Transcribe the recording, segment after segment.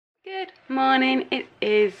Good morning. It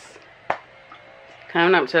is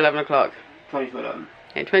coming up to 11 o'clock. 20 to 11.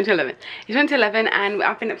 Yeah, 20 to 11. It's 20 to 11 and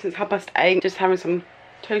I've been up since 8:30, just having some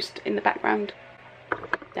toast in the background.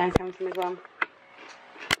 Dan's having some as well.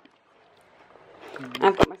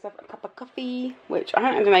 I've got myself a cup of coffee, which I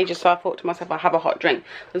haven't had in ages, so I thought to myself I'll have a hot drink.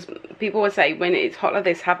 Because people would say when it's hot like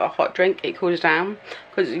this, have a hot drink, it cools down.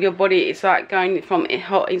 Because your body is like going from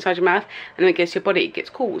hot inside your mouth, and then it gets your body, it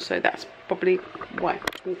gets cool. So that's probably why.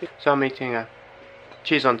 So I'm eating a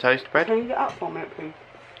cheese on toast bread. Can you get up for a minute, please?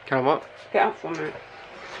 Can I what? Get up for a minute.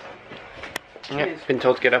 Yeah, been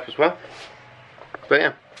told to get up as well. But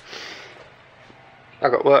yeah, I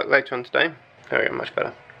got work later on today. There we go, much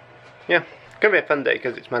better. Yeah. It's going to be a fun day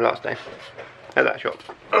because it's my last day at that shop.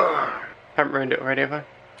 Haven't ruined it already, have I?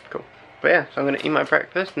 Cool. But yeah, so I'm going to eat my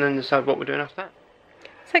breakfast and then decide what we're doing after that.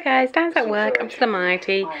 So guys, Dan's at work, I'm still on my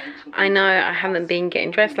IT. I know I haven't been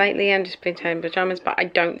getting dressed lately, I've just been in pyjamas, but I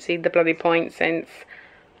don't see the bloody point since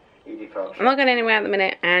I'm not going anywhere at the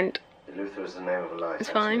minute and it's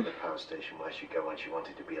fine.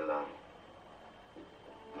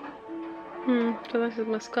 So this is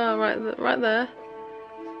mascara right there.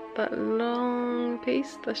 That long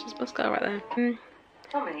piece, that's just mascara right there.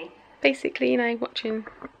 Tommy, basically, you know, watching.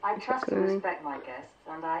 I trust and respect my guests,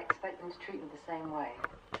 and I expect them to treat me the same way.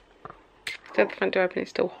 So the front door open, it's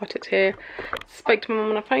still hot, it's here. Spoke to my mum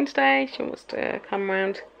on the phone today, she wants to come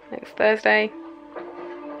round next Thursday.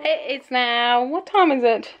 It is now, what time is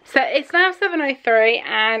it? So it's now 7:03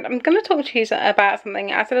 and I'm going to talk to you about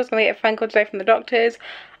something. I said I was going to get a phone call today from the doctors.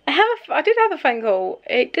 I did have a phone call.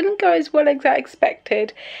 It didn't go as well as I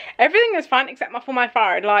expected. Everything was fine except for my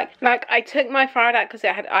thyroid. Like I took my thyroid out because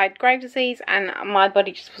I had Graves' disease and my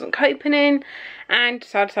body just wasn't coping in, and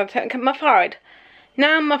so I decided to take my thyroid.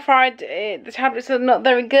 Now my thyroid, the tablets are not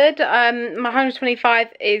very good. My 125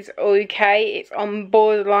 is okay. It's on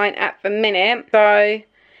borderline at the minute. So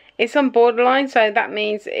it's on borderline, so that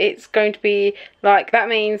means it's going to be like, that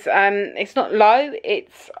means it's not low,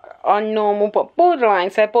 it's on normal but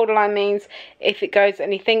borderline. So borderline means if it goes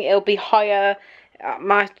anything, it'll be higher.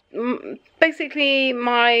 Basically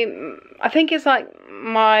I think it's like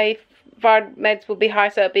my thyroid meds will be high,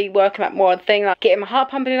 so it'll be working like more thing, like getting my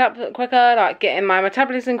heart pumping up quicker, like getting my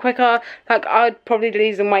metabolism quicker. Like I'd probably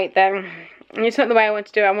lose some weight then. And it's not the way I want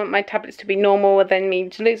to do it. I want my tablets to be normal and then me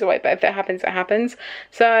to lose the weight, but if it happens, it happens.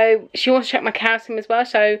 So she wants to check my calcium as well.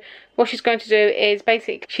 So what she's going to do is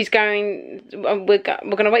basically she's going, we're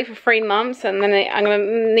going to wait for 3 months, and then I'm going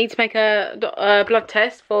to need to make a blood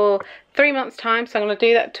test for 3 months time. So I'm going to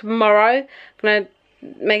do that tomorrow. I'm going to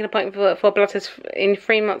make an appointment for a blood test in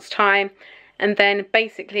 3 months time, and then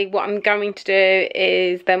basically what I'm going to do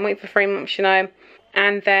is then wait for 3 months, you know,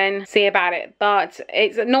 and then see about it. But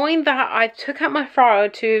it's annoying that I took out my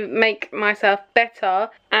thyroid to make myself better,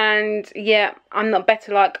 and yeah, I'm not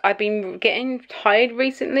better. Like I've been getting tired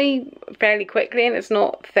recently fairly quickly, and it's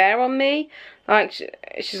not fair on me. Like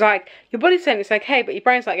she's like, your body's saying it's okay, but your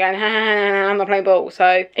brain's like going, I'm not playing ball.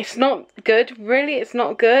 So it's not good, really. It's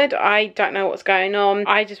not good. I don't know what's going on.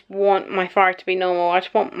 I just want my thyroid to be normal. I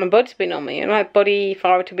just want my body to be normal, you know, my body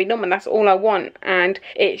thyroid to be normal. And that's all I want. And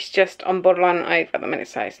it's just on borderline over at the minute,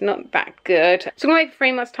 so it's not that good. So I'm gonna wait for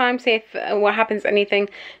 3 months time, see if what happens, anything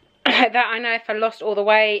like that. I know if I lost all the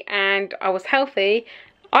weight and I was healthy,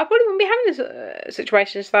 I probably wouldn't be having this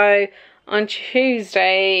situation. So on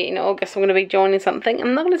Tuesday in August, I'm going to be joining something.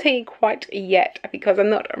 I'm not going to tell you quite yet because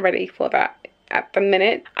I'm not ready for that at the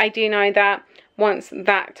minute. I do know that once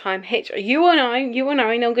that time hits, you will know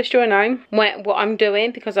in August, you'll know what I'm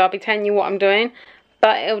doing, because I'll be telling you what I'm doing.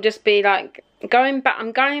 But it'll just be like I'm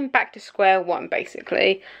going back to square one,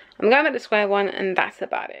 basically. I'm going back to square one, and that's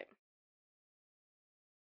about it.